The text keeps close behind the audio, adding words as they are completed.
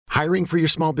Hiring for your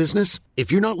small business?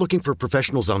 If you're not looking for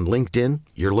professionals on LinkedIn,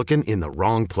 you're looking in the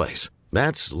wrong place.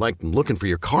 That's like looking for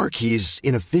your car keys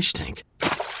in a fish tank.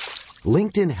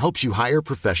 LinkedIn helps you hire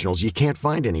professionals you can't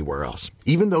find anywhere else,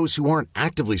 even those who aren't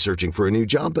actively searching for a new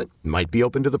job but might be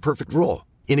open to the perfect role.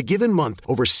 In a given month,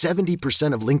 over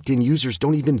 70% of LinkedIn users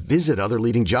don't even visit other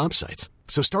leading job sites.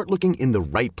 So start looking in the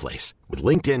right place. With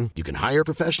LinkedIn, you can hire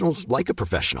professionals like a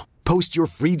professional. Post your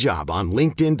free job on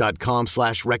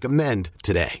linkedin.com/recommend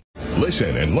today.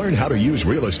 Listen and learn how to use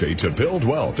real estate to build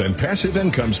wealth and passive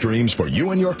income streams for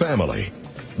you and your family.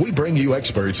 We bring you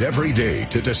experts every day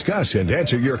to discuss and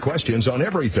answer your questions on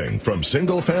everything from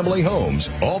single-family homes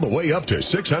all the way up to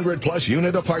 600-plus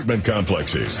unit apartment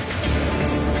complexes.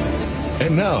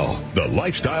 And now, the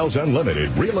Lifestyles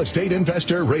Unlimited Real Estate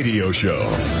Investor Radio Show.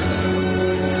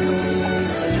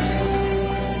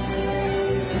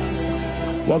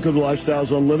 Welcome to Lifestyles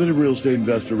Unlimited Real Estate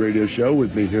Investor Radio Show.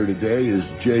 With me here today is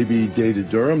J.B. Data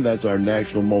Durham. That's our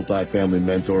national multifamily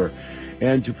mentor.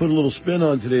 And to put a little spin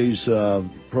on today's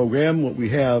program, what we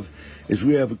have is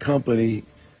we have a company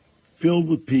filled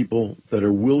with people that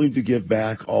are willing to give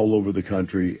back all over the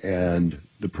country, and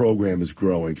the program is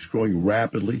growing. It's growing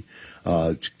rapidly.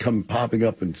 It's popping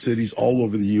up in cities all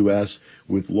over the U.S.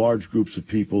 with large groups of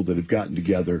people that have gotten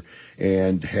together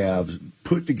and have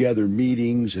put together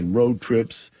meetings and road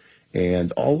trips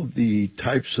and all of the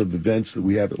types of events that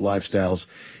we have at Lifestyles,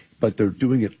 but they're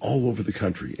doing it all over the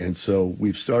country. And so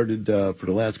we've started for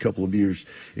the last couple of years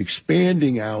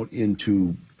expanding out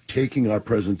into taking our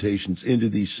presentations into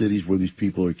these cities where these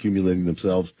people are accumulating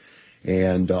themselves.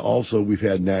 And also, we've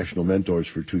had national mentors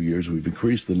for 2 years. We've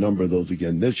increased the number of those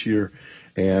again this year.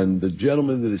 And the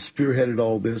gentleman that has spearheaded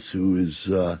all this, who is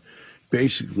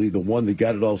basically the one that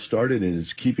got it all started and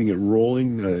is keeping it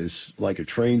rolling is like a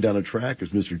train down a track, is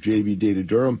Mr. J.B. Data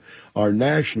Durham, our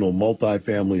national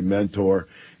multifamily mentor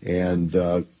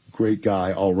and great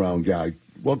guy, all-around guy.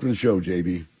 Welcome to the show,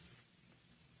 J.B.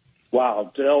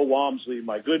 Wow, Del Walmsley,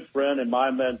 my good friend and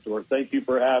my mentor, thank you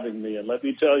for having me. And let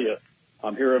me tell you,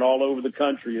 I'm hearing all over the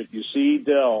country. If you see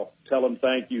Del, tell him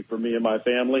thank you for me and my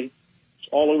family. It's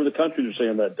all over the country they're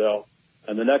saying that, Del.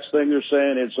 And the next thing they're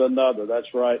saying, it's another.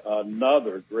 That's right,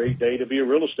 another great day to be a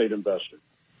real estate investor.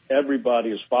 Everybody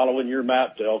is following your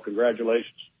map, Del.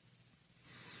 Congratulations.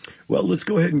 Well, let's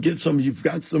go ahead and get some. You've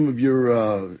got some of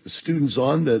your students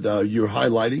on that you're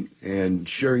highlighting and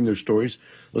sharing their stories.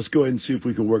 Let's go ahead and see if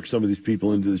we can work some of these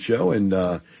people into the show and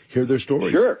hear their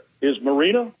stories. Sure. Is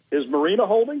Marina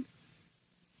holding?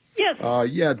 Yes.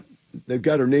 Yeah, they've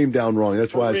got her name down wrong.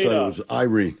 That's why I said it was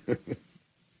Irene.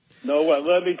 No,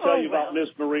 let me tell you about Miss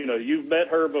Marina. You've met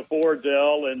her before,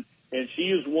 Del, and she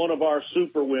is one of our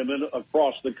super women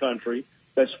across the country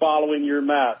that's following your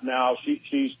map. Now,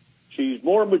 she's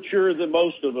more mature than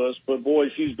most of us, but, boy,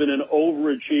 she's been an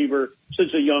overachiever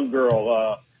since a young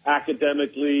girl,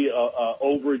 academically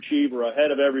overachiever,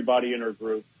 ahead of everybody in her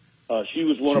group. She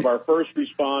was one of our first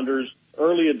responders,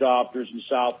 early adopters in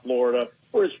South Florida,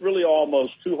 where it's really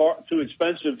almost too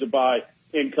expensive to buy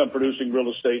income-producing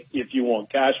real estate if you want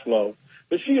cash flow.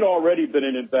 But she had already been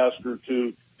an investor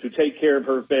to take care of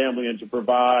her family and to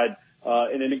provide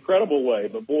in an incredible way.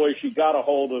 But, boy, she got a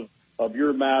hold of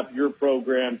your map, your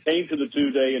program, came to the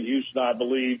two-day in Houston, I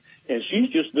believe, and she's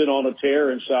just been on a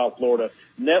tear in South Florida,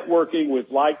 networking with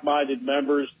like-minded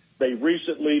members. They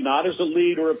recently, not as a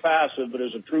lead or a passive, but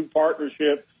as a true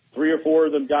partnership, 3 or 4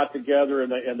 of them got together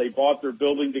and they bought their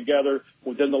building together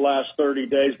within the last 30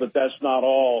 days, but that's not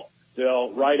all.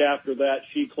 Del, right after that,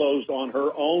 she closed on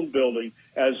her own building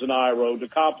as an IRO to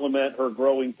complement her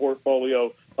growing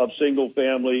portfolio of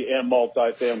single-family and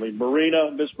multifamily.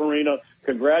 Miss Marina,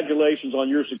 congratulations on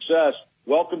your success.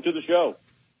 Welcome to the show.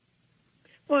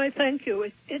 Well, thank you.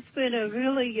 It's been a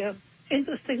really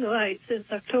interesting ride since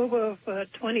October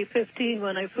of 2015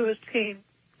 when I first came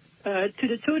to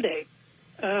the two-day.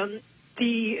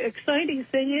 The exciting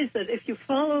thing is that if you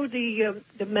follow the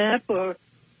map or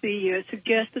the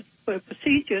suggested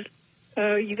procedures,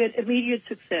 you get immediate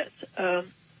success.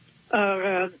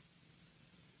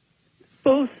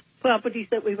 Both properties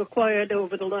that we've acquired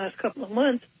over the last couple of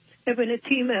months have been a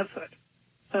team effort.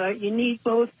 You need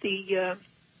both the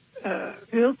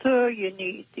realtor, you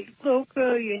need the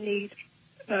broker, you need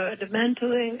the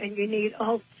mentoring, and you need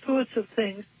all sorts of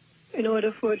things in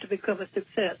order for it to become a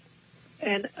success.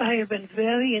 And I have been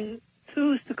very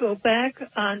enthused to go back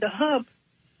on the hub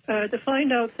to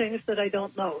find out things that I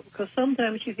don't know, because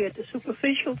sometimes you get the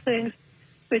superficial things,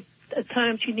 but at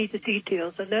times you need the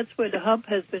details, and that's where the hub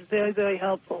has been very, very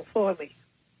helpful for me.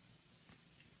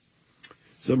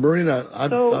 So, Marina,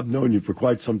 I've known you for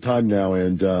quite some time now,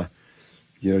 and,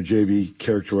 JB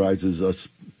characterizes us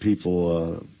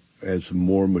people as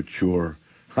more mature.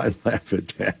 I laugh at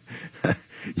that.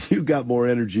 You got more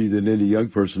energy than any young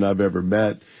person I've ever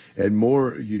met, and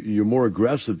you're more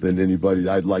aggressive than anybody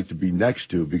I'd like to be next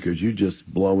to because you're just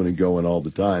blowing and going all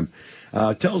the time.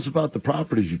 Tell us about the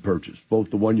properties you purchased, both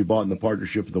the one you bought in the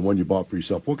partnership and the one you bought for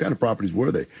yourself. What kind of properties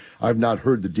were they? I've not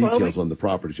heard the details on the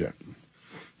properties yet.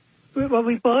 Well,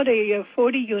 we bought a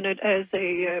 40-unit as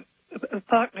a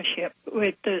partnership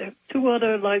with two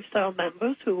other lifestyle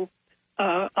members who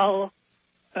are all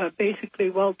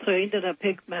basically well-trained and are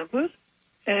big members.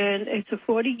 And it's a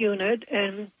 40-unit,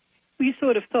 and we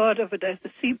sort of thought of it as a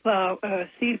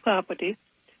C property,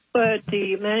 but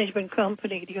the management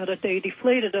company the other day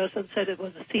deflated us and said it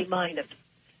was a C-.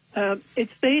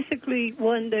 It's basically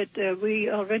one that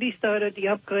we already started the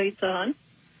upgrades on,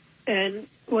 and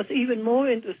what's even more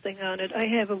interesting on it, I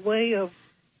have a way of,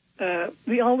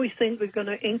 we always think we're going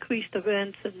to increase the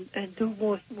rents and do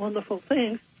more wonderful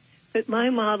things, but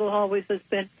my model always has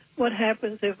been, what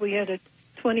happens if we had a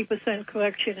 20%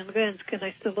 correction in rents? Can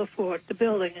I still afford the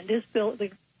building? And this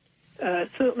building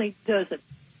certainly doesn't.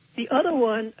 The other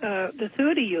one, the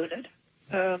 30-unit,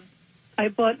 I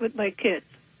bought with my kids,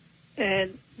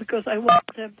 and because I want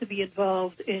them to be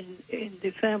involved in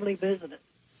the family business.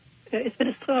 It's been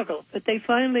a struggle, but they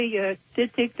finally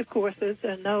did take the courses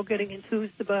and now getting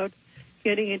enthused about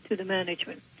getting into the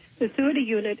management. The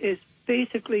 30-unit is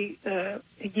basically a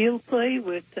yield play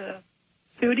with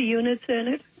 30 units in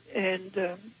it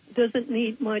and doesn't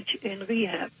need much in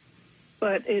rehab,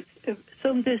 but it's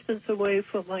some distance away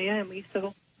from Miami,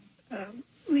 so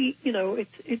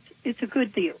it's a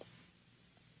good deal.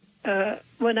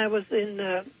 When I was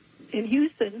in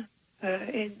Houston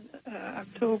in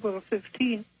October of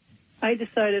 15, I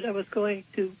decided I was going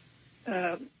to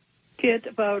get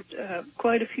about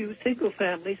quite a few single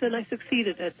families, and I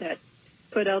succeeded at that.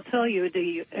 But I'll tell you,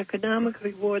 the economic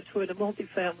rewards for the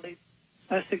multifamilies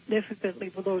are significantly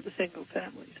below the single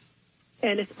families.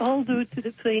 And it's all due to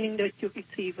the training that you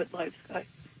receive at LifeSky.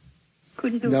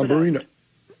 Couldn't do it without it.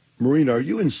 Marina, are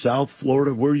you in South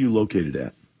Florida? Where are you located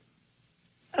at?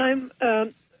 I'm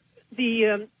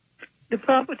the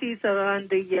properties are on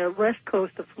the west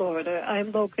coast of Florida.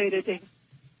 I'm located in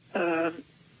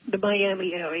the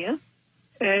Miami area,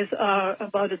 as are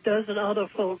about a dozen other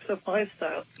folks of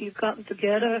Lifestyle. We've gotten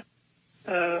together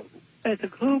as a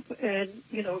group and,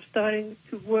 starting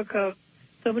to work out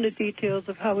some of the details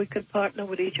of how we could partner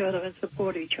with each other and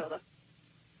support each other.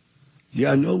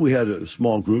 Yeah, I know we had a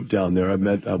small group down there. I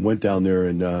went down there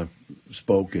and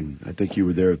spoke, and I think you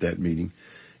were there at that meeting.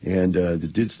 And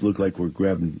it did look like we're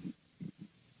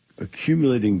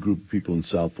accumulating group of people in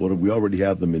South Florida. We already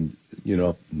have them in,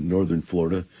 northern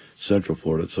Florida, central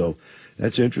Florida. So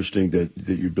that's interesting that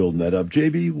you're building that up.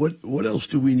 JB, what else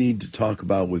do we need to talk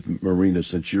about with Marina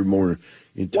since you're more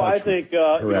in touch? Well, I think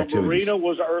Marina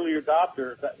was an early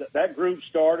adopter. That group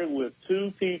started with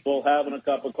two people having a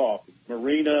cup of coffee,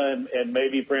 Marina and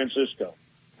maybe Francisco.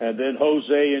 And then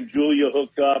Jose and Julia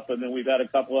hooked up, and then we've had a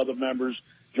couple other members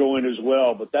join as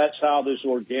well. But that's how this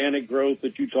organic growth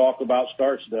that you talk about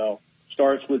starts, Del.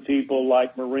 Starts with people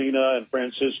like Marina and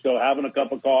Francisco having a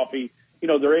cup of coffee.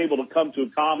 They're able to come to a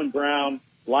common ground,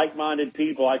 like-minded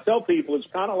people. I tell people it's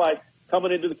kind of like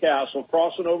coming into the castle,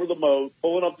 crossing over the moat,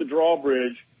 pulling up the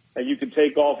drawbridge, and you can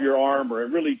take off your armor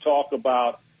and really talk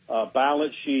about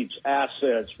balance sheets,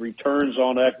 assets, returns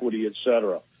on equity, et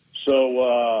cetera.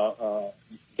 So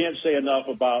can't say enough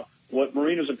about what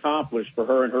Marina's accomplished for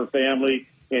her and her family,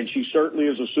 and she certainly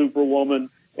is a superwoman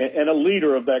and a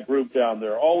leader of that group down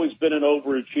there. Always been an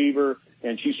overachiever,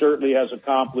 and she certainly has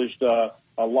accomplished a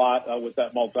lot with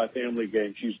that multifamily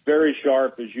game. She's very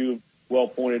sharp, as you well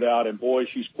pointed out, and boy,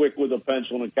 she's quick with a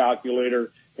pencil and a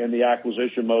calculator in the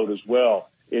acquisition mode as well.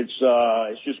 It's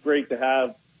just great to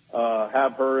have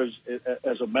her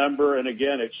as a member, and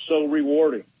again, it's so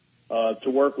rewarding to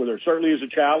work with her. Certainly is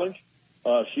a challenge.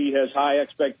 She has high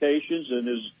expectations and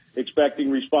is expecting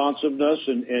responsiveness,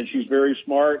 and she's very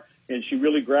smart, and she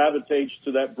really gravitates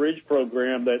to that bridge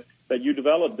program that you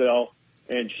developed, Del.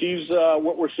 And she's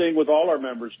what we're seeing with all our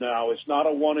members now. It's not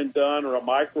a one and done or a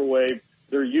microwave.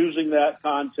 They're using that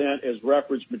content as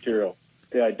reference material.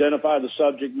 They identify the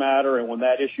subject matter, and when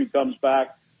that issue comes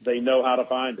back, they know how to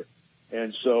find it.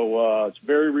 And so it's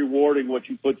very rewarding what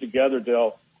you put together,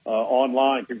 Del,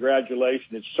 online.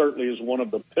 Congratulations. It certainly is one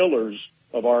of the pillars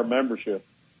of our membership.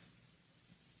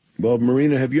 Well,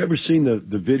 Marina, have you ever seen the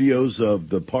videos of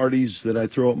the parties that I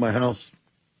throw at my house?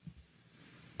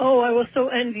 Oh, I was so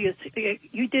envious.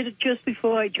 You did it just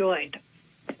before I joined.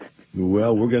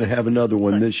 Well, we're going to have another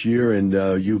one this year, and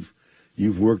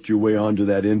you've worked your way onto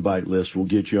that invite list. We'll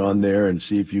get you on there and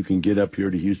see if you can get up here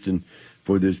to Houston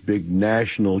for this big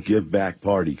national give back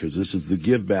party, because this is the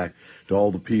give back to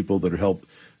all the people that are helped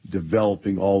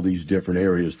developing all these different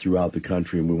areas throughout the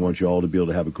country. And we want you all to be able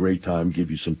to have a great time,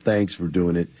 give you some thanks for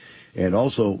doing it, and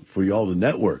also for you all to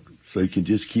network so you can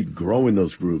just keep growing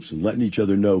those groups and letting each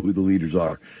other know who the leaders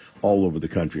are all over the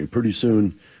country. And pretty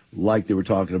soon, like they were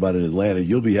talking about in Atlanta,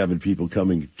 you'll be having people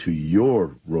coming to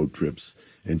your road trips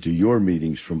and to your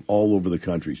meetings from all over the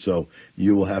country. So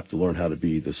you will have to learn how to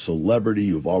be the celebrity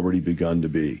you've already begun to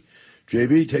be.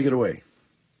 JB, take it away.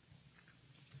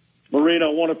 Marina, I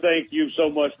want to thank you so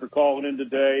much for calling in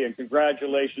today, and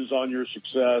congratulations on your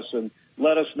success. And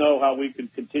let us know how we can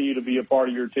continue to be a part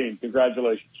of your team.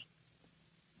 Congratulations.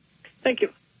 Thank you.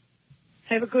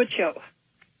 Have a good show.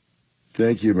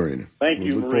 Thank you, Marina. Thank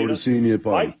you, Look Marina. forward to seeing you at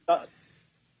party.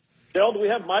 Del, do we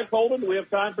have Mike Holden? Do we have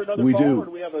time for another We call? do. Or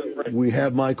do we have a break? We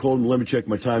have Mike Holden. Let me check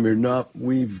my time here. No,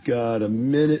 we've got a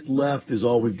minute left is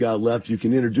all we've got left. You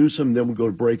can introduce him, then we'll go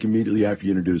to break immediately after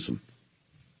you introduce him.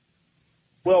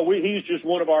 Well, he's just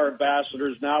one of our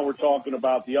ambassadors. Now we're talking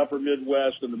about the upper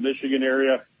Midwest and the Michigan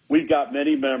area. We've got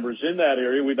many members in that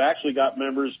area. We've actually got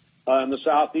members in the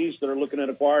Southeast that are looking at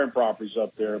acquiring properties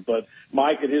up there. But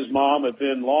Mike and his mom have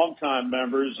been longtime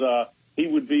members. He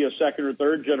would be a second or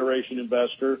third generation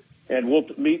investor. And we'll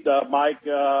meet Mike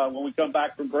when we come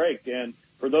back from break. And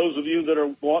for those of you that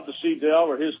are wanting to see Del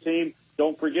or his team,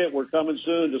 don't forget we're coming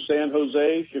soon to San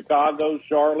Jose, Chicago,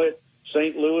 Charlotte,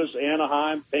 St. Louis,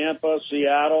 Anaheim, Tampa,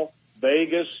 Seattle,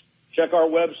 Vegas. Check our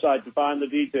website to find the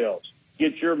details.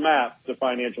 Get your map to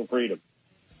financial freedom.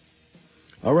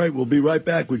 All right, we'll be right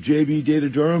back with JB Data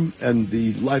Durham and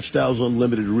the Lifestyles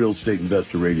Unlimited Real Estate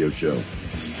Investor Radio Show.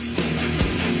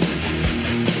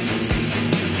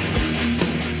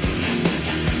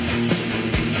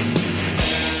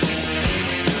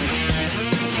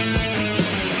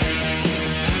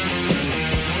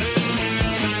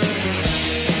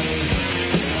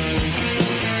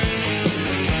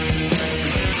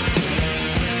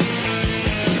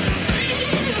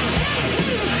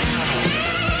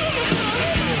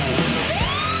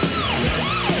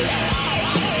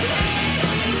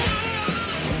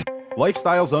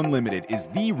 Lifestyles Unlimited is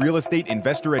the real estate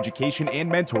investor education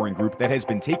and mentoring group that has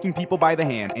been taking people by the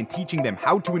hand and teaching them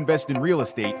how to invest in real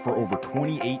estate for over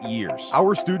 28 years.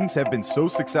 Our students have been so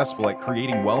successful at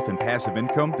creating wealth and passive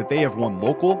income that they have won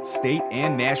local, state,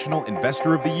 and national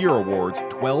Investor of the Year awards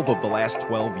 12 of the last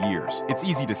 12 years. It's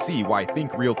easy to see why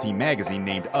Think Realty magazine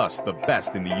named us the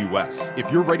best in the U.S.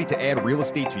 If you're ready to add real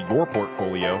estate to your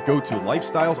portfolio, go to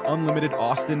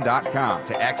lifestylesunlimitedaustin.com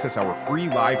to access our free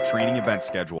live training event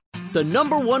schedule. The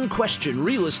number one question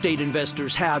real estate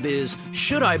investors have is,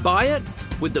 should I buy it?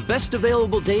 With the best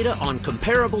available data on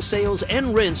comparable sales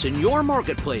and rents in your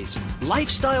marketplace,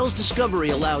 Lifestyles Discovery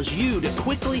allows you to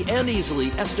quickly and easily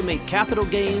estimate capital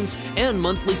gains and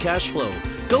monthly cash flow.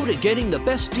 Go to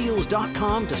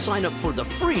gettingthebestdeals.com to sign up for the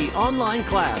free online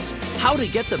class, How to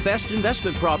Get the Best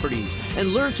Investment Properties,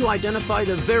 and learn to identify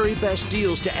the very best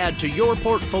deals to add to your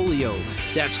portfolio.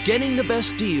 That's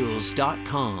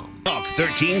gettingthebestdeals.com. Talk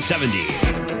 1370.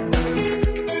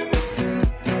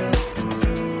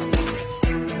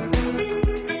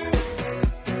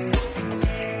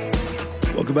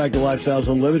 Welcome back to Lifestyles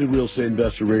Unlimited Real Estate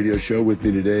Investor Radio Show. With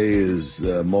me today is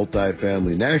national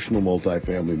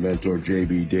multifamily mentor,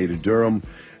 JB Data Durham.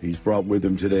 He's brought with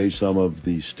him today some of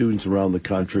the students around the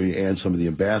country and some of the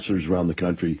ambassadors around the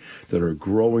country that are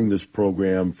growing this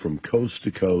program from coast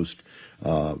to coast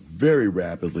very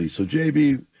rapidly. So,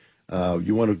 JB,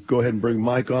 you want to go ahead and bring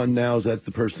Mike on now? Is that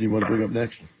the person you want to bring up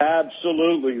next?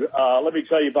 Absolutely. Let me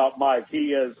tell you about Mike.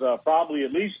 He is probably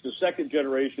at least a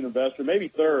second-generation investor, maybe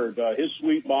third. His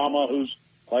sweet mama, who's,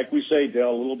 like we say, Del,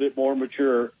 a little bit more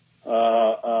mature,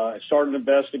 started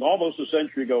investing almost a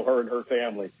century ago, her and her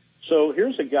family. So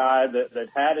here's a guy that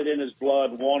had it in his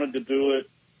blood, wanted to do it,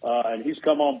 and he's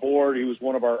come on board. He was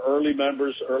one of our early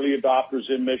members, early adopters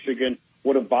in Michigan.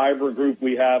 What a vibrant group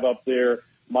we have up there.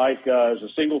 Mike is a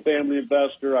single-family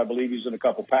investor. I believe he's in a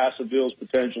couple passive deals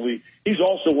potentially. He's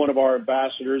also one of our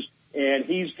ambassadors, and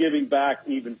he's giving back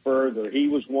even further. He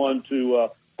was one to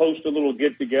host a little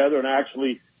get-together and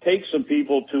actually take some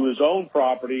people to his own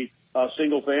property,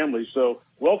 single-family. So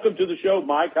welcome to the show,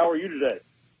 Mike. How are you today?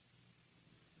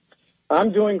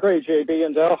 I'm doing great, JB.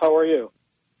 And Del, how are you?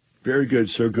 Very good,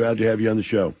 sir. Glad to have you on the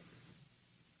show.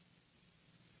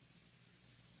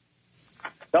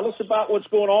 Tell us about what's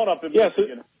going on up in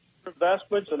Michigan,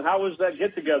 investments, and how was that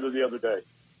get-together the other day?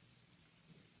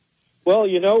 Well,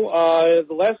 the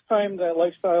last time that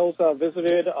Lifestyles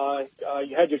visited,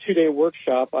 you had your two-day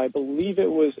workshop. I believe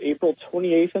it was April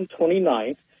 28th and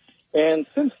 29th. And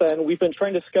since then, we've been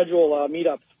trying to schedule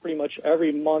meetups pretty much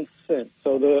every month since.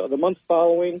 So the month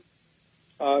following,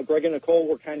 Greg and Nicole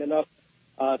were kind enough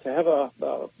to have a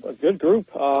good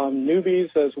group,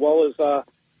 newbies as well as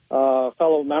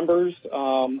fellow members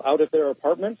out at their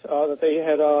apartment that they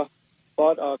had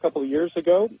bought a couple of years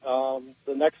ago.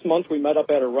 The next month we met up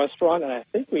at a restaurant, and I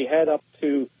think we had up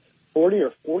to 40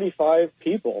 or 45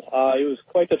 people. It was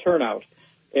quite the turnout.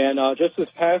 And just this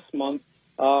past month,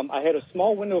 I had a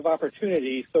small window of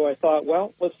opportunity, so I thought,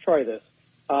 well, let's try this.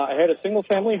 I had a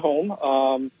single-family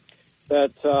home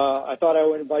that I thought I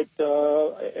would invite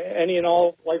any and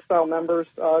all lifestyle members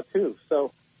to.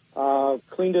 So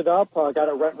cleaned it up, got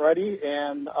it rent ready,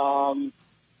 and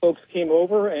folks came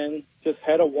over and just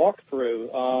had a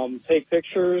walkthrough, take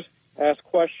pictures, ask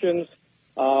questions,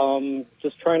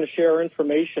 just trying to share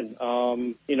information,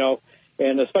 and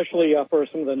especially for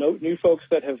some of the new folks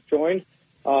that have joined,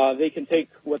 they can take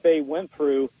what they went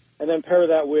through and then pair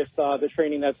that with the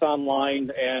training that's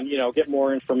online and, get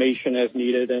more information as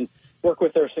needed and work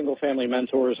with their single-family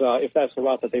mentors if that's the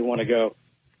route that they want to go.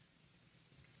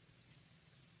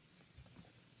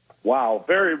 Wow,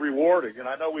 very rewarding. And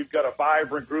I know we've got a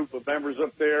vibrant group of members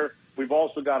up there. We've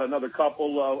also got another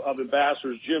couple of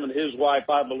ambassadors, Jim and his wife,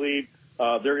 I believe.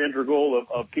 They're integral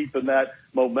of keeping that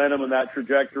momentum and that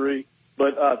trajectory.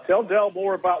 But tell Del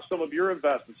more about some of your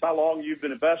investments, how long you've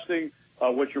been investing,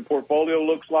 what your portfolio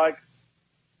looks like.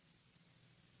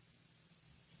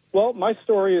 Well, my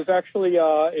story is actually,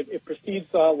 it precedes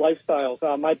lifestyles.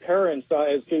 My parents,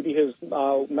 as JB has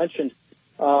mentioned,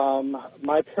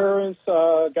 my parents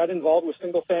got involved with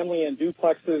single family and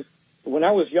duplexes when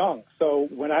I was young. So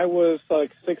when I was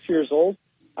like 6 years old,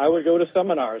 I would go to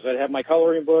seminars. I'd have my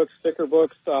coloring books, sticker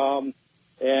books, and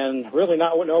really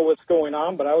not know what's going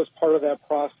on, but I was part of that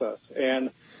process.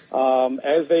 And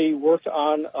as they worked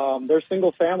on their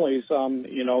single families,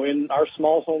 in our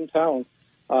small hometown,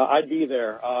 I'd be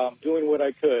there doing what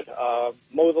I could,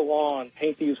 mow the lawn,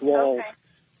 paint these walls,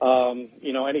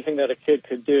 anything that a kid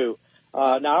could do.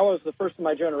 Now, I was the first in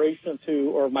my generation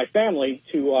or my family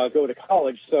to go to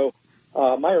college. So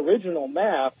my original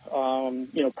map,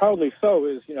 proudly so,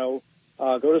 is, go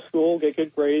to school, get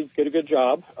good grades, get a good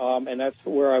job, and that's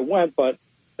where I went. But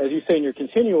as you say in your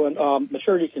continuum,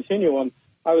 maturity continuum,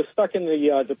 I was stuck in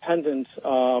the dependent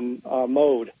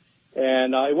mode.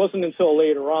 And it wasn't until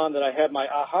later on that I had my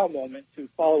aha moment to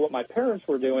follow what my parents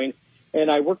were doing, and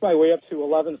I worked my way up to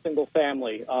 11 single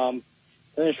family. And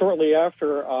then shortly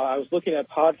after, I was looking at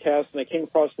podcasts, and I came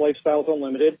across Lifestyles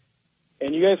Unlimited,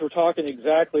 and you guys were talking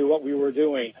exactly what we were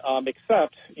doing,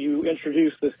 except you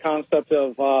introduced this concept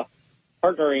of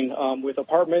partnering with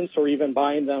apartments or even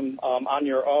buying them on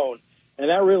your own. And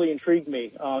that really intrigued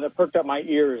me. That perked up my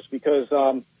ears because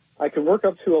I could work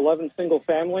up to 11 single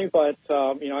family, but,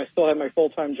 I still have my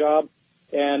full-time job,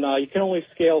 and you can only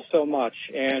scale so much.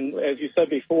 And as you said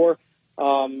before,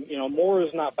 more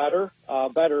is not better.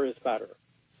 Better is better.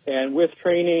 And with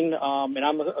training, and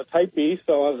I'm a type B,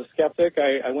 so I was a skeptic.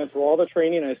 I went through all the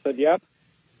training, and I said, yep,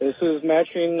 this is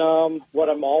matching what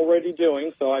I'm already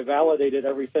doing. So I validated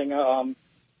everything.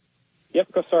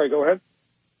 Sorry, go ahead.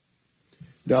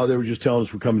 No, they were just telling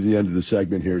us we're coming to the end of the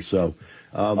segment here. So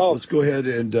let's go ahead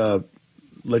and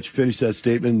let you finish that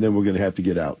statement, and then we're going to have to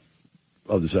get out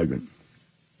of the segment.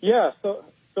 Yeah, so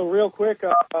real quick,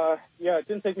 it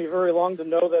didn't take me very long to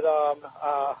know that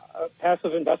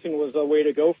passive investing was a way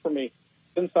to go for me.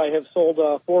 Since I have sold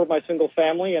 4 of my single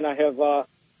family, and I have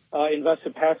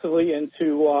invested passively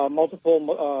into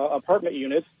multiple apartment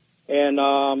units, and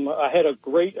I had a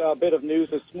great bit of news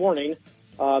this morning.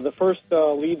 The first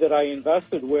lead that I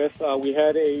invested with, we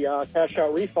had a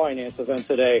cash-out refinance event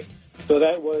today. So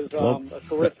that was a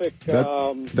terrific...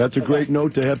 That's a great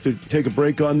note to have to take a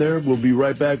break on there. We'll be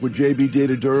right back with JB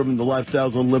Data Durham and the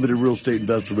Lifestyles Unlimited Real Estate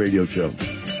Investor Radio Show.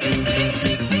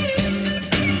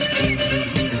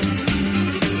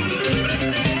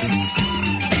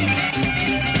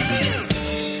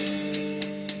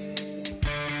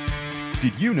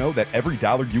 Did you know that every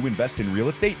dollar you invest in real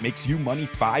estate makes you money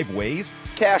 5 ways?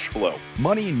 Cash flow,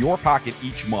 money in your pocket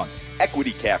each month.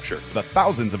 Equity capture, the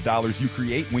thousands of dollars you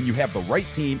create when you have the right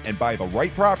team and buy the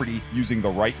right property using the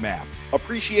right map.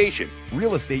 Appreciation,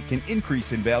 real estate can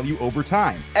increase in value over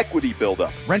time. Equity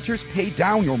buildup, renters pay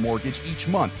down your mortgage each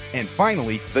month. And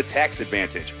finally, the tax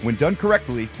advantage. When done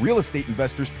correctly, real estate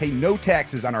investors pay no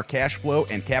taxes on our cash flow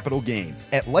and capital gains.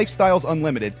 At Lifestyles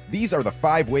Unlimited, these are the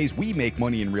 5 ways we make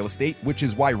money in real estate, which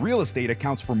is why real estate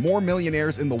accounts for more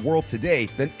millionaires in the world today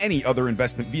than any other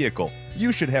investment vehicle.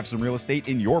 You should have some real estate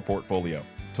in your portfolio.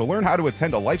 To learn how to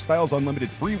attend a Lifestyles Unlimited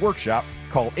free workshop,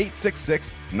 call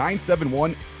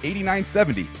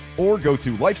 866-971-8970 or go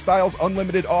to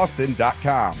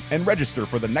lifestylesunlimitedaustin.com and register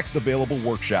for the next available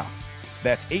workshop.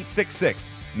 That's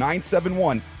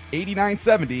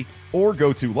 866-971-8970 or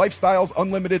go to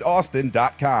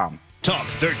lifestylesunlimitedaustin.com. Talk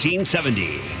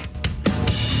 1370.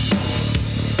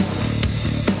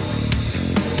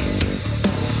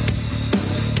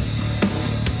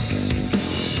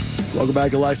 Welcome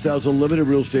back to Lifestyles Unlimited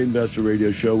Real Estate Investor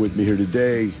Radio Show. With me here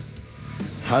today,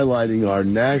 highlighting our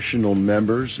national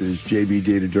members, is JB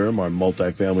Data Durham, our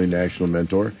multifamily national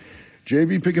mentor.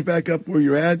 JB, pick it back up where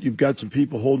you're at. You've got some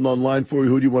people holding on line for you.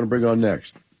 Who do you want to bring on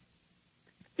next?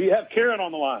 Do you have Karen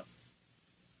on the line?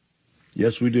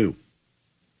 Yes, we do.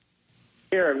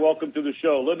 Karen, welcome to the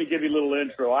show. Let me give you a little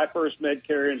intro. I first met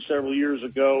Karen several years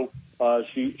ago.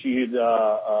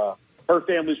 Her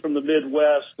family's from the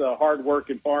Midwest,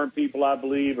 hard-working farm people, I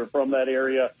believe, are from that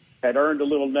area, had earned a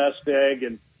little nest egg,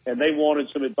 and they wanted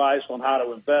some advice on how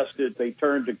to invest it. They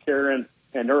turned to Karen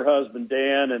and her husband,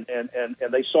 Dan, and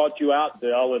they sought you out,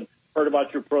 Dell, and heard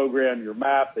about your program, your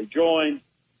map. They joined.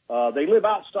 They live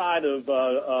outside of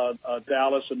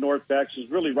Dallas in North Texas,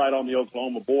 really right on the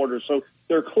Oklahoma border, so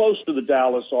they're close to the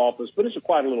Dallas office, but it's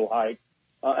quite a little hike.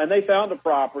 And they found a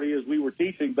property, as we were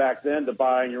teaching back then, to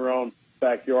buy in your own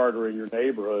backyard or in your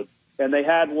neighborhood. And they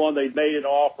had one, they made an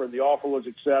offer, the offer was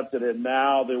accepted, and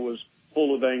now there was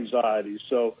full of anxiety.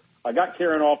 So I got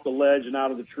Karen off the ledge and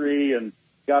out of the tree and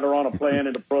got her on a plan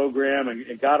and a program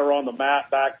and got her on the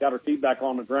mat back, got her feet back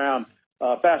on the ground.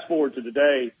 Fast forward to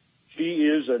today, she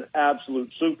is an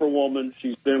absolute superwoman.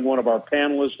 She's been one of our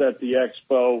panelists at the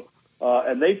expo,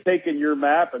 and they've taken your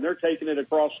map and they're taking it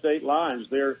across state lines.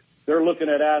 They're looking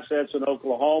at assets in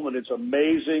Oklahoma, and it's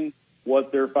amazing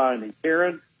what they're finding.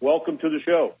 Karen, welcome to the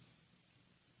show.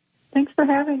 Thanks for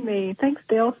having me. Thanks,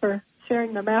 Dale, for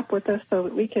sharing the map with us so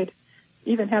that we could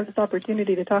even have this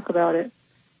opportunity to talk about it.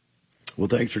 Well,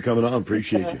 thanks for coming on.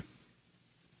 Appreciate you.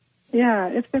 Yeah,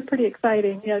 it's been pretty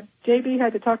exciting. Yeah, JB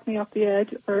had to talk me off the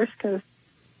edge at first because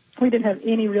we didn't have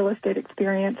any real estate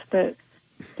experience, but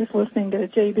just listening to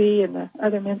JB and the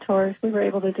other mentors, we were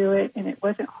able to do it, and it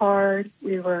wasn't hard.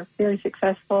 We were very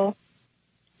successful.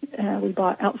 We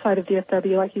bought outside of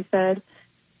DFW, like you said,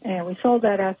 and we sold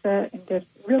that asset and did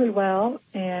really well.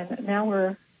 And now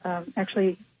we're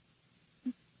actually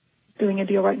doing a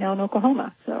deal right now in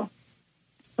Oklahoma. So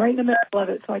right in the middle of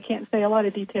it. So I can't say a lot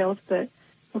of details, but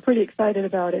we're pretty excited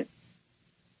about it.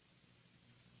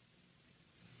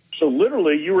 So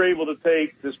literally you were able to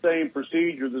take the same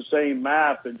procedure, the same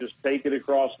map, and just take it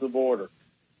across the border.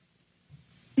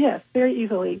 Yes, very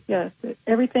easily, yes.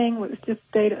 Everything was just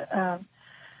data.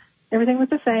 Everything was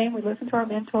the same. We listened to our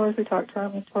mentors. We talked to our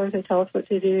mentors. They tell us what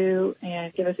to do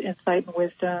and give us insight and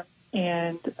wisdom.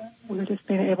 And we were just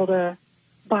being able to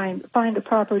find the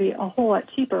property a whole lot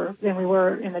cheaper than we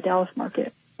were in the Dallas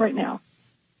market right now.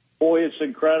 Boy, it's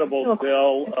incredible,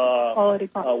 Bill. Quality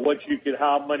property.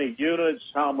 How many units,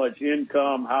 how much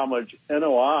income, how much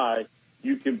NOI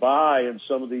you can buy in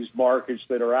some of these markets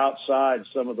that are outside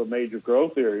some of the major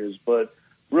growth areas. But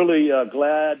really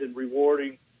glad and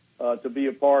rewarding to be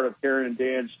a part of Karen and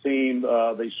Dan's team.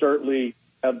 They certainly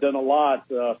have done a lot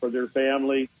for their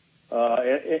family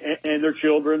and their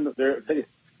children.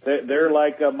 They're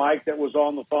like Mike that was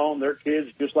on the phone. Their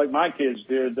kids, just like my kids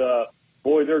did.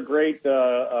 Boy, they're great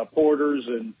porters,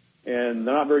 and they're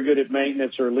not very good at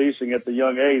maintenance or leasing at the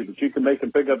young age, but you can make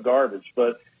them pick up garbage.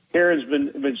 But Karen's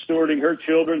been stewarding her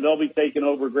children. They'll be taking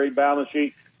over a great balance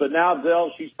sheet. But now,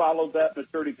 Dell, she's followed that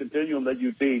maturity continuum that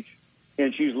you teach,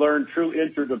 and she's learned true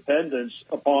interdependence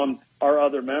upon our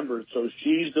other members. So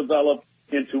she's developed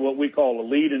into what we call a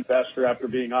lead investor after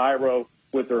being IRO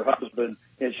with her husband,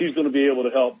 and she's going to be able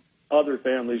to help other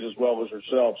families as well as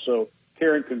herself. So,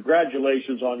 Karen,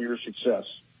 congratulations on your success.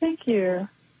 Thank you.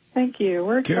 Thank you.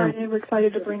 We're excited. Karen, we're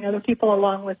excited to bring other people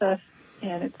along with us,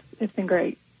 and it's been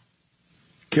great.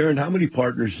 Karen, how many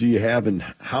partners do you have, and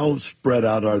how spread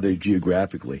out are they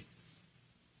geographically?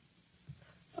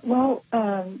 Well,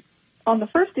 on the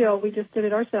first deal, we just did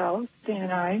it ourselves, Dan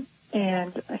and I,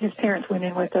 and his parents went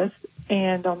in with us.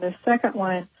 And on this second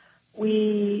one,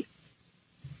 we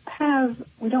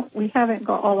haven't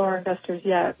got all our investors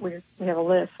yet. We have a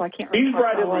list, so I can't remember. He's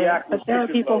right in the acquisition. But there are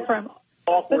people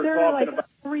but there are like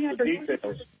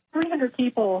 300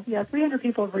 people. Yeah, 300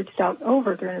 people have reached out.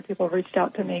 Over 300 people have reached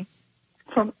out to me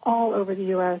from all over the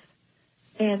U.S.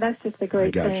 And that's just a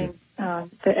great thing.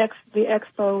 The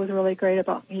expo was really great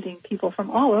about meeting people from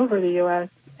all over the U.S.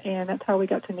 and that's how we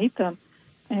got to meet them.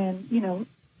 And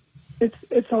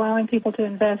it's allowing people to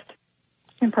invest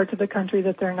in parts of the country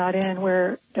that they're not in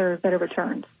where there are better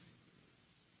returns.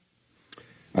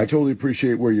 I totally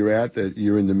appreciate where you're at, that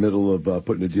you're in the middle of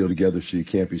putting a deal together, so you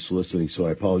can't be soliciting. So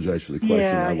I apologize for the question.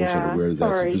 I wasn't aware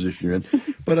that's the position you're in.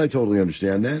 But I totally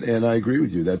understand that, and I agree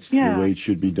with you. That's the way it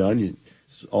should be done.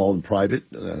 It's all in private.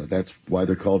 That's why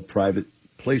they're called private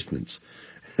placements.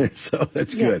 So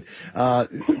that's good.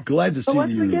 Glad to see you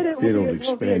being able to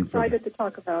expand. We'll be excited to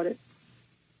talk about it.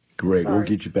 Great. We'll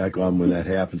get you back on when that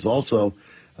happens. Also,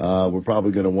 we're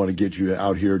probably going to want to get you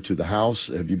out here to the house.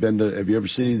 Have you ever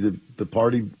seen the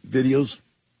party videos?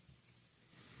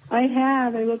 I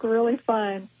have. They look really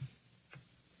fun.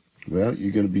 Well,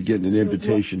 you're going to be getting an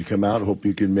invitation to come out. Hope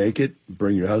you can make it.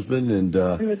 Bring your husband and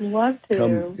we would love to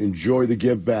come enjoy the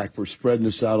give back. We're spreading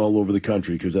this out all over the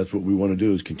country because that's what we want to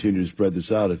do, is continue to spread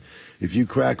this out. If you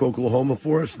crack Oklahoma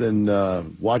for us, then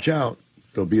watch out.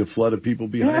 There'll be a flood of people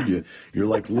behind you. You're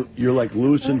like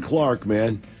Lewis and Clark,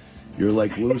 man. You're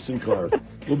like Lewis and Clark.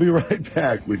 We'll be right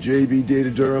back with JB Data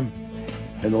Durham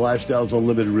and the Lifestyles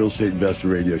Unlimited Real Estate Investor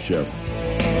Radio Show.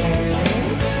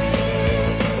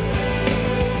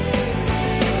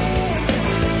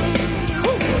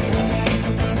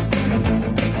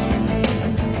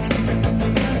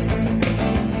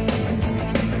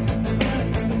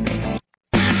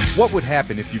 What would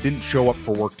happen if you didn't show up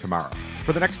for work tomorrow?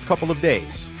 For the next couple of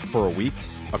days? For a week?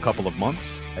 A couple of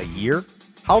months? A year?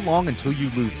 How long until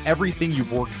you lose everything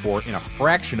you've worked for in a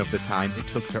fraction of the time it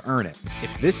took to earn it?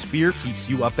 If this fear keeps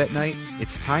you up at night,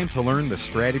 it's time to learn the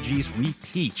strategies we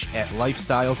teach at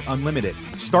Lifestyles Unlimited.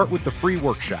 Start with the free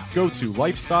workshop. Go to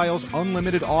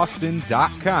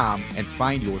lifestylesunlimitedaustin.com and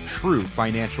find your true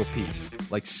financial peace,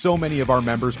 like so many of our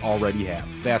members already have.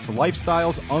 That's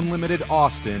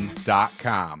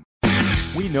lifestylesunlimitedaustin.com.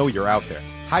 We know you're out there,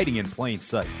 hiding in plain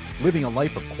sight, living a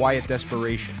life of quiet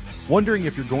desperation, wondering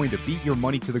if you're going to beat your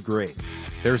money to the grave.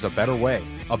 There's a better way,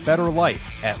 a better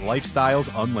life at Lifestyles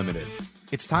Unlimited.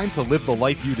 It's time to live the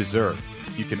life you deserve.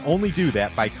 You can only do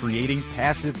that by creating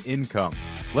passive income.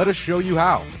 Let us show you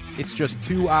how. It's just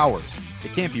 2 hours.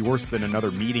 It can't be worse than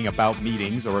another meeting about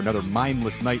meetings or another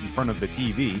mindless night in front of the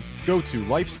TV. Go to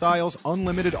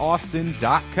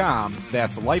lifestylesunlimitedaustin.com.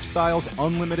 That's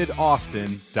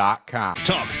lifestylesunlimitedaustin.com.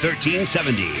 Talk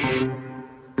 1370.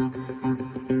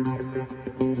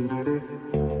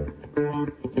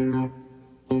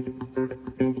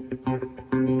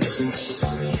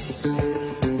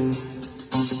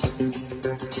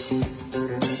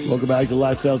 Welcome back to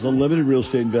Lifestyles Unlimited Real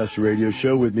Estate Investor Radio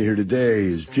Show. With me here today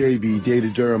is JB Data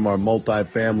Durham, our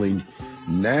national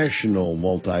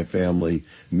multifamily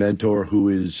mentor, who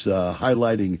is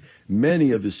highlighting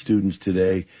many of his students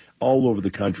today all over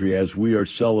the country as we are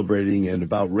celebrating and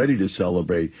about ready to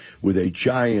celebrate with a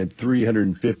giant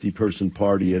 350-person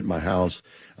party at my house,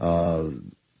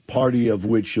 party of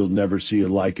which you'll never see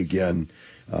alike again.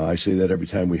 I say that every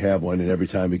time we have one, and every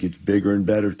time it gets bigger and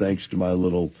better, thanks to my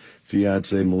little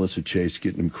fiance, Melissa Chase,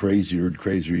 getting them crazier and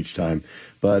crazier each time.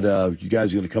 But you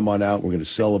guys are going to come on out. We're going to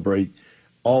celebrate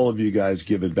all of you guys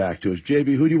giving back to us.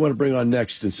 JB, who do you want to bring on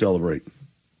next and celebrate?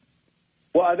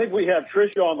 Well, I think we have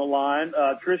Tricia on the line.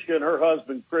 Tricia and her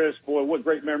husband, Chris, boy, what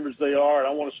great members they are. And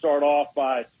I want to start off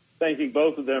by thanking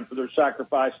both of them for their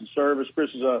sacrifice and service. Chris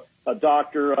is a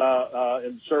doctor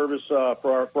in service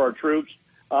for our troops.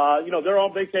 They're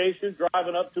on vacation,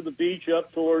 driving up to the beach,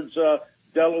 up towards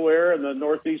Delaware and the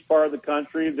northeast part of the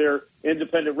country. They're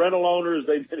independent rental owners.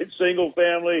 They've been in single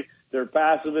family. They're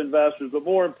passive investors. But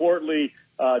more importantly,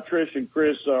 Trish and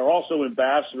Chris are also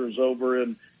ambassadors over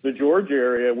in the Georgia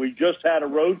area. We just had a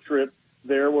road trip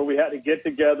there where we had to get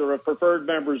together of preferred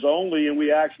members only, and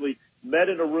we actually met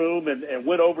in a room and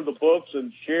went over the books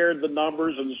and shared the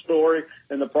numbers and the story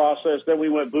and the process. Then we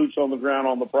went boots on the ground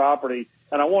on the property.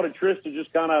 And I wanted Trish to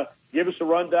just kind of give us a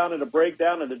rundown and a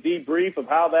breakdown and a debrief of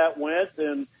how that went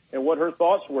and what her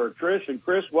thoughts were. Trish and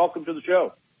Chris, welcome to the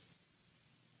show.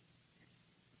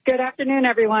 Good afternoon,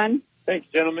 everyone. Thanks,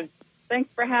 gentlemen. Thanks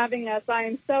for having us. I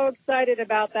am so excited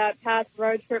about that past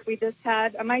road trip we just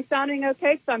had. Am I sounding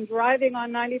okay? Because I'm driving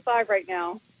on 95 right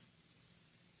now.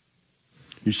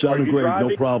 You sounded great.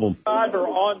 No problem. 95 or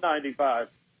on 95?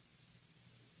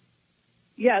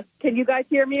 Yes. Can you guys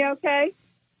hear me okay?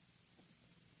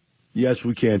 Yes,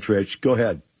 we can, Trish. Go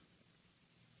ahead.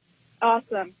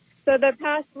 Awesome. So the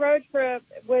past road trip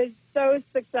was so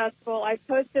successful. I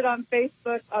posted on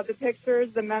Facebook of the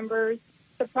pictures, the members,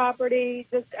 the property,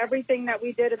 just everything that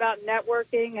we did about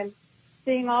networking and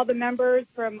seeing all the members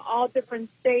from all different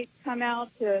states come out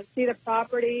to see the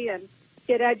property and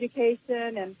get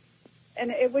education.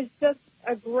 And it was just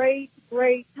a great,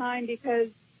 great time because,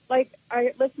 like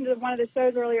I listened to one of the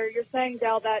shows earlier, you're saying,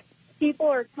 Del, that people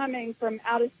are coming from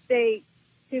out of state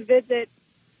to visit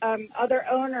other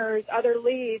owners, other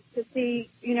leads to see,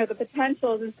 the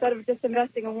potentials. Instead of just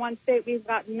investing in one state, we've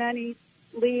got many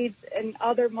leads in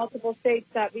other multiple states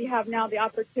that we have now the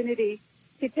opportunity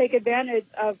to take advantage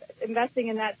of investing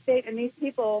in that state. And these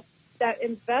people that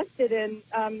invested in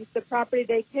the property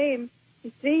they came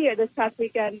to see this past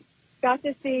weekend got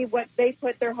to see what they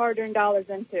put their hard-earned dollars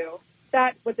into.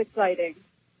 That was exciting.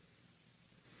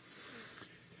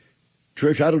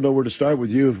 Trish, I don't know where to start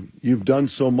with you. You've done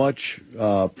so much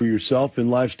for yourself in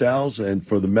Lifestyles and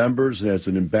for the members and as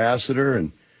an ambassador,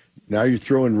 and now you're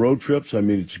throwing road trips. I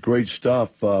mean, it's great stuff.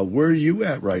 Where are you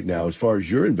at right now as far as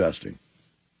your investing?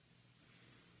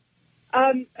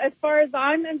 As far as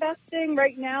I'm investing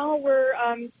right now, we're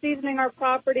seasoning our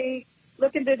property,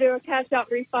 looking to do a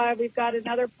cash-out refi. We've got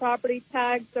another property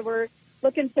tag, so we're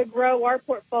looking to grow our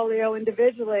portfolio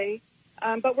individually.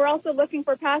 But we're also looking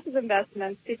for passive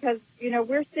investments because,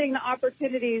 we're seeing the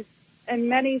opportunities in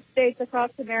many states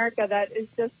across America that is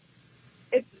just,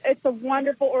 it's a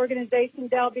wonderful organization,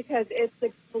 Del, because it's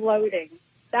exploding.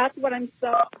 That's what I'm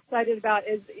so excited about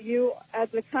is you as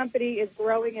a company is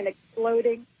growing and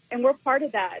exploding, and we're part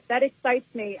of that. That excites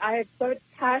me. I have so much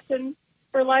passion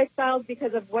for Lifestyles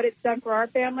because of what it's done for our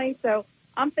family. So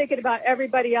I'm thinking about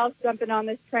everybody else jumping on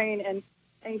this train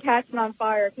and catching on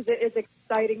fire because it is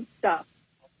exciting stuff.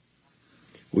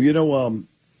 Well,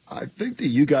 I think that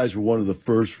you guys were one of the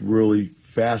first really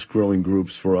fast-growing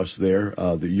groups for us there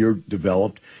that you're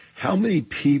developed. How many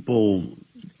people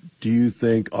do you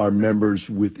think are members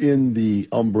within the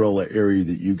umbrella area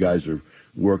that you guys are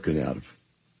working out of?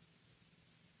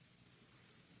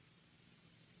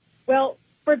 Well,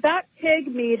 for that PIG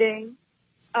meeting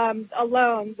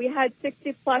alone, we had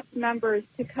 60-plus members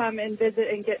to come and visit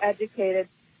and get educated.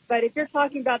 But if you're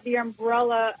talking about the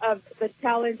umbrella of the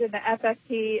challenge and the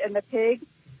FFT and the PIG,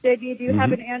 JB, do you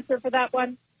have an answer for that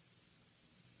one?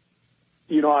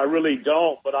 I really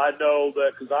don't, but I know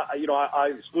that because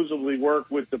I exclusively work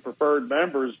with the preferred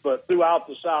members, but throughout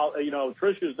the South,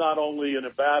 Trish is not only an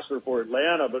ambassador for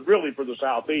Atlanta, but really for the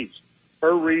Southeast.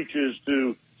 Her reach is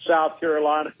to South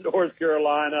Carolina, North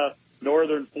Carolina,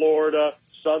 Northern Florida,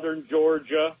 Southern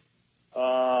Georgia.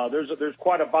 There's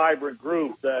quite a vibrant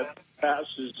group that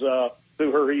passes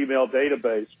through her email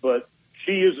database, but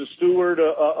she is a steward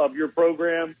of your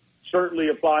program, certainly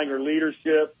applying her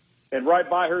leadership. And right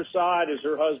by her side is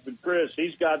her husband, Chris.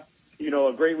 He's got,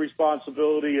 a great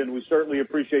responsibility, and we certainly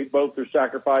appreciate both their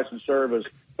sacrifice and service.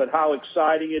 But how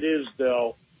exciting it is,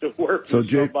 Del, to work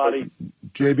with somebody.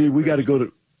 JB, we got to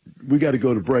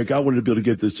go to break. I wanted to be able to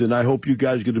get this in. I hope you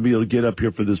guys are going to be able to get up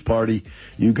here for this party.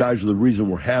 You guys are the reason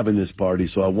we're having this party,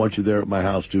 so I want you there at my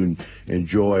house to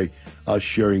enjoy us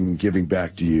sharing and giving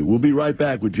back to you. We'll be right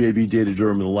back with JB Data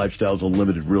Durham and the Lifestyles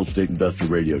Unlimited Real Estate Investor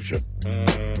Radio Show.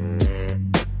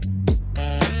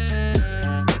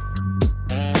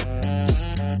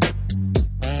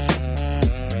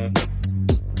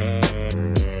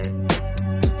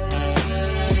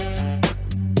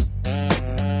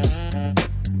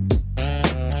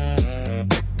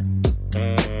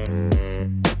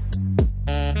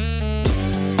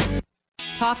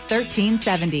 Talk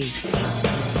 1370.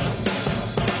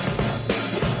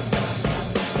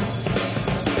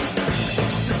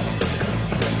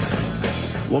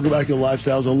 Welcome back to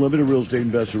Lifestyles Unlimited Real Estate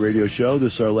Investor Radio Show.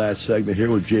 This is our last segment here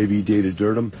with JB Data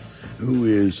Durham, who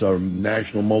is our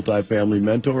national multifamily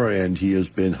mentor, and he has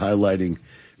been highlighting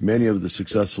many of the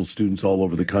successful students all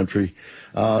over the country.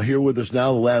 Here with us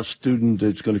now, the last student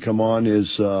that's going to come on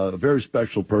is a very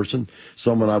special person,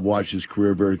 someone I've watched his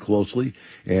career very closely.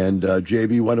 And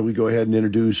JB, why don't we go ahead and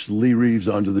introduce Lee Reeves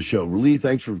onto the show. Lee,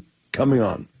 thanks for coming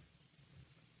on.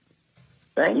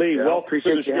 Thanks, Lee. Welcome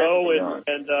to the show.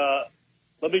 And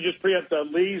let me just preempt,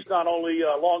 Lee's not only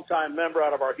a longtime member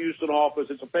out of our Houston office,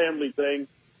 it's a family thing.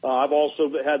 I've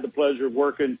also had the pleasure of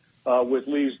working with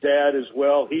Lee's dad as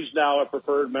well. He's now a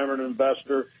preferred member and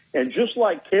investor. And just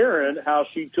like Karen, how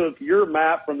she took your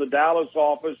map from the Dallas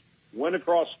office, went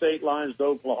across state lines to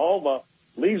Oklahoma,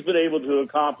 Lee's been able to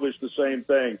accomplish the same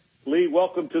thing. Lee,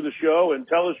 welcome to the show, and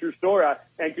tell us your story.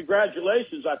 And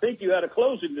congratulations. I think you had a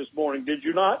closing this morning, did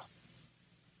you not?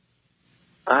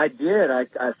 I did.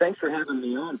 Thanks for having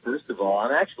me on, first of all.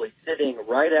 I'm actually sitting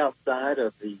right outside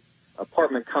of the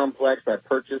apartment complex I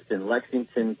purchased in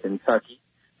Lexington, Kentucky.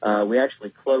 We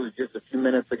actually closed just a few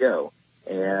minutes ago.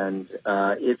 And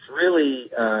it's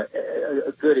really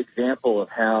a good example of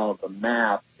how the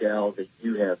map, Del, that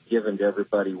you have given to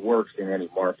everybody works in any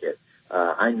market.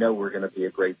 I know we're going to be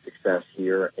a great success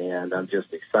here, and I'm just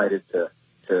excited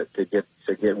to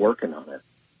get working on it.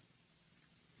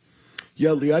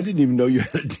 Yeah, Lee, I didn't even know you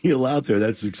had a deal out there.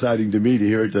 That's exciting to me to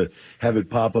hear it, to have it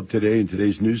pop up today in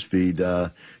today's news feed.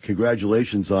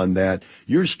 Congratulations on that.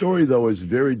 Your story, though, is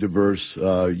very diverse.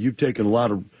 You've taken a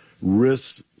lot of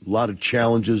risks, a lot of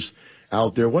challenges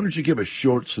out there. Why don't you give a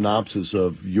short synopsis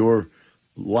of your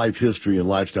life history and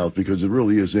lifestyles, because it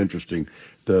really is interesting,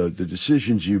 the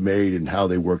decisions you made and how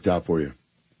they worked out for you.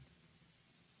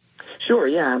 Sure,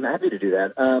 yeah, I'm happy to do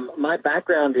that. My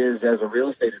background is as a real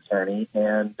estate attorney,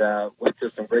 and went to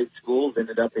some great schools,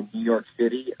 ended up in New York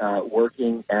City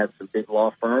working at some big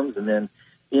law firms, and then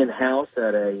in-house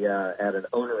at an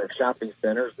owner of shopping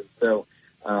centers. And so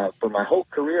for my whole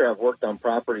career, I've worked on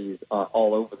properties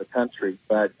all over the country,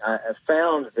 but I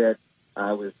found that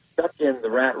I was stuck in the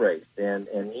rat race and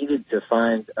needed to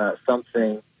find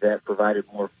something that provided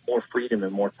more freedom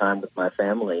and more time with my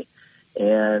family.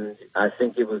 And I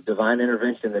think it was divine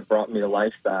intervention that brought me to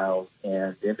Lifestyles,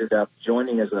 and ended up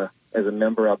joining as a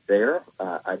member up there.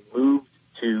 I moved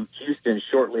to Houston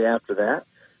shortly after that,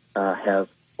 have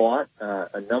bought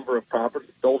a number of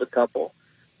properties, sold a couple,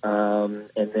 and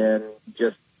then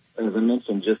just, as I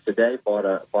mentioned, just today bought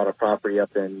a property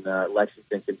up in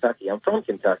Lexington, Kentucky. I'm from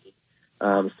Kentucky,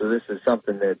 so this is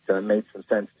something that made some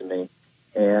sense to me.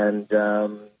 And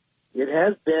it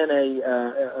has been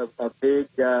a big,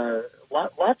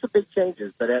 lots of big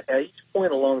changes, but at each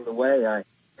point along the way, I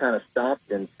kind of stopped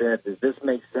and said, does this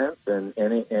make sense? And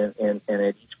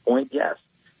at each point, yes,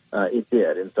 it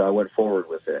did. And so I went forward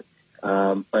with it.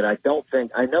 But I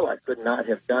know I could not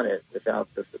have done it without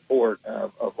the support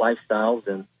of Lifestyles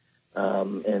and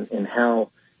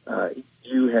how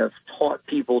you have taught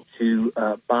people to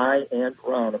buy and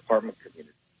run apartment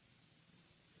communities.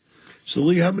 So,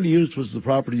 Lee, how many units was the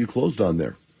property you closed on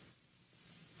there?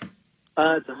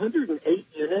 It's 108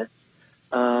 units.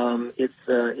 It's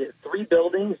 3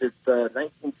 buildings. It's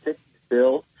 1960s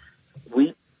build.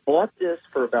 We bought this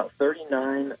for about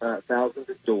 $39,000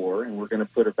 a door, and we're going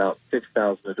to put about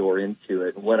 $6,000 a door into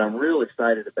it. And what I'm real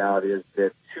excited about is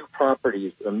that 2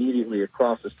 properties immediately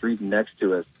across the street and next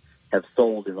to us have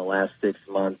sold in the last 6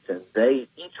 months, and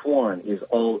each one is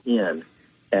all in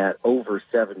at over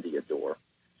 $70 a door.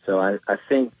 So I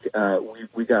think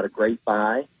we got a great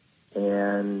buy,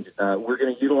 and we're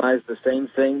going to utilize the same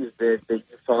things that you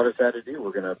taught us how to do.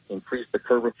 We're going to increase the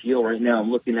curb appeal. Right now I'm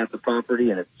looking at the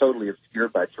property, and it's totally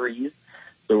obscured by trees,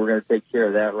 so we're going to take care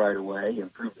of that right away,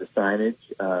 improve the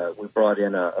signage. We brought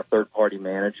in a third-party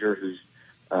manager who's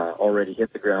already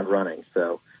hit the ground running.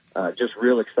 So just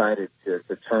real excited to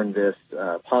turn this,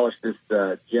 polish this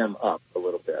gem up a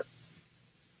little bit.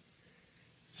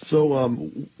 So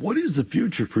what is the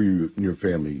future for you and your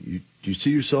family? Do you see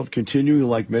yourself continuing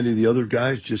like many of the other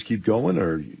guys, just keep going?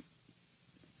 Or,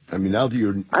 I mean, now that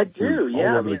you're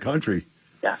all over the country.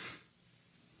 Yeah.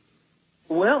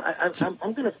 Well,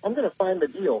 I'm gonna find the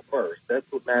deal first. That's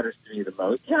what matters to me the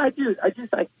most. Yeah, I do. I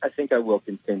think I will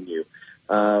continue.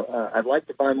 I'd like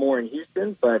to buy more in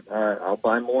Houston, but I'll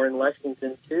buy more in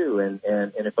Lexington too. And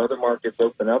if other markets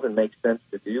open up and make sense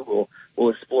to do, we'll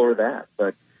explore that.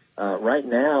 But right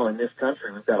now in this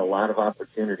country, we've got a lot of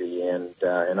opportunity, and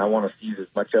I want to seize as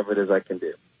much of it as I can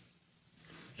do.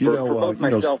 You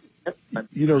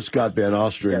know Scott Van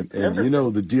Oster, and you know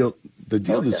the deal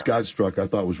that Scott struck, I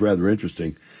thought was rather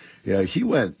interesting. Yeah, he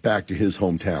went back to his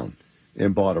hometown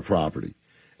and bought a property,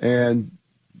 and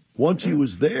once he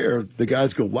was there, the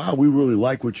guys go, "Wow, we really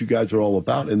like what you guys are all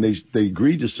about," and they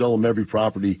agreed to sell him every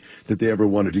property that they ever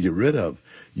wanted to get rid of.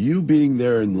 You being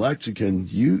there in Lexington,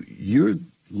 you're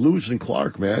Lewis and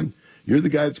Clark, man. You're the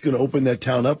guy that's going to open that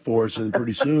town up for us, and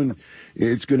pretty soon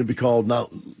it's going to be called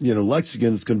not,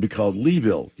 Lexington. It's going to be called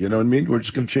Leeville. You know what I mean? We're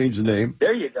just going to change the name.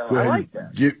 There you go. I like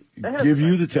that. Give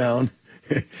you the town.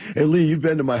 And Lee, you've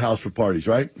been to my house for parties,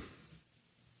 right?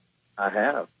 I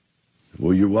have.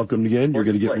 Well, you're welcome again. You're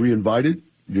going to get reinvited.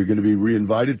 You're going to be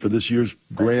reinvited for this year's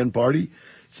grand party.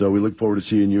 So we look forward to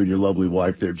seeing you and your lovely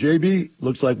wife there. JB,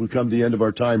 looks like we've come to the end of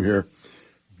our time here.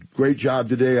 Great job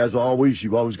today, as always.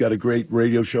 You've always got a great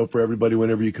radio show for everybody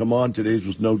whenever you come on. Today's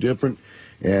was no different,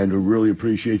 and we really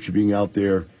appreciate you being out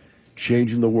there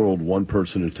changing the world one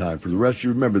person at a time. For the rest of you,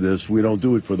 remember this, we don't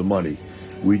do it for the money.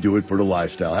 We do it for the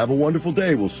lifestyle. Have a wonderful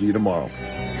day. We'll see you tomorrow.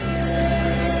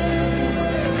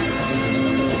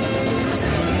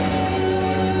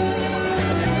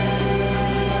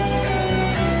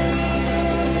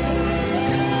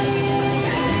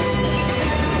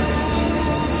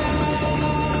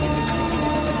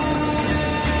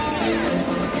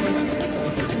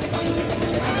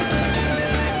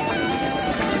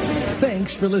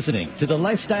 for listening to the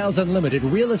Lifestyles Unlimited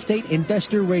Real Estate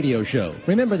Investor Radio Show.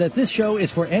 Remember that this show is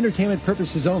for entertainment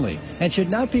purposes only and should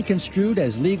not be construed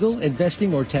as legal,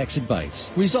 investing, or tax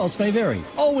advice. Results may vary.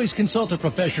 Always consult a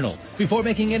professional before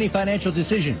making any financial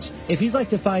decisions. If you'd like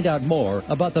to find out more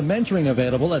about the mentoring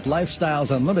available at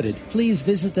Lifestyles Unlimited, please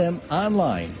visit them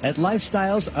online at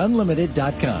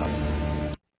lifestylesunlimited.com.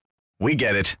 We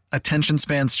get it. Attention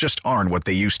spans just aren't what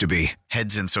they used to be.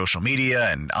 Heads in social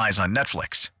media and eyes on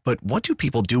Netflix. But what do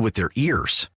people do with their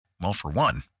ears? Well, for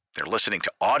one, they're listening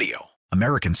to audio.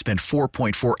 Americans spend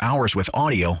 4.4 hours with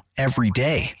audio every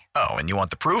day. Oh, and you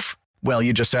want the proof? Well,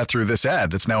 you just sat through this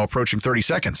ad that's now approaching 30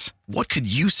 seconds. What could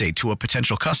you say to a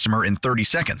potential customer in 30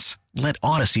 seconds? Let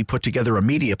Odyssey put together a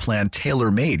media plan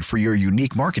tailor-made for your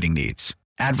unique marketing needs.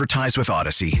 Advertise with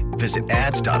Odyssey. Visit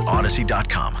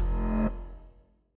ads.odyssey.com.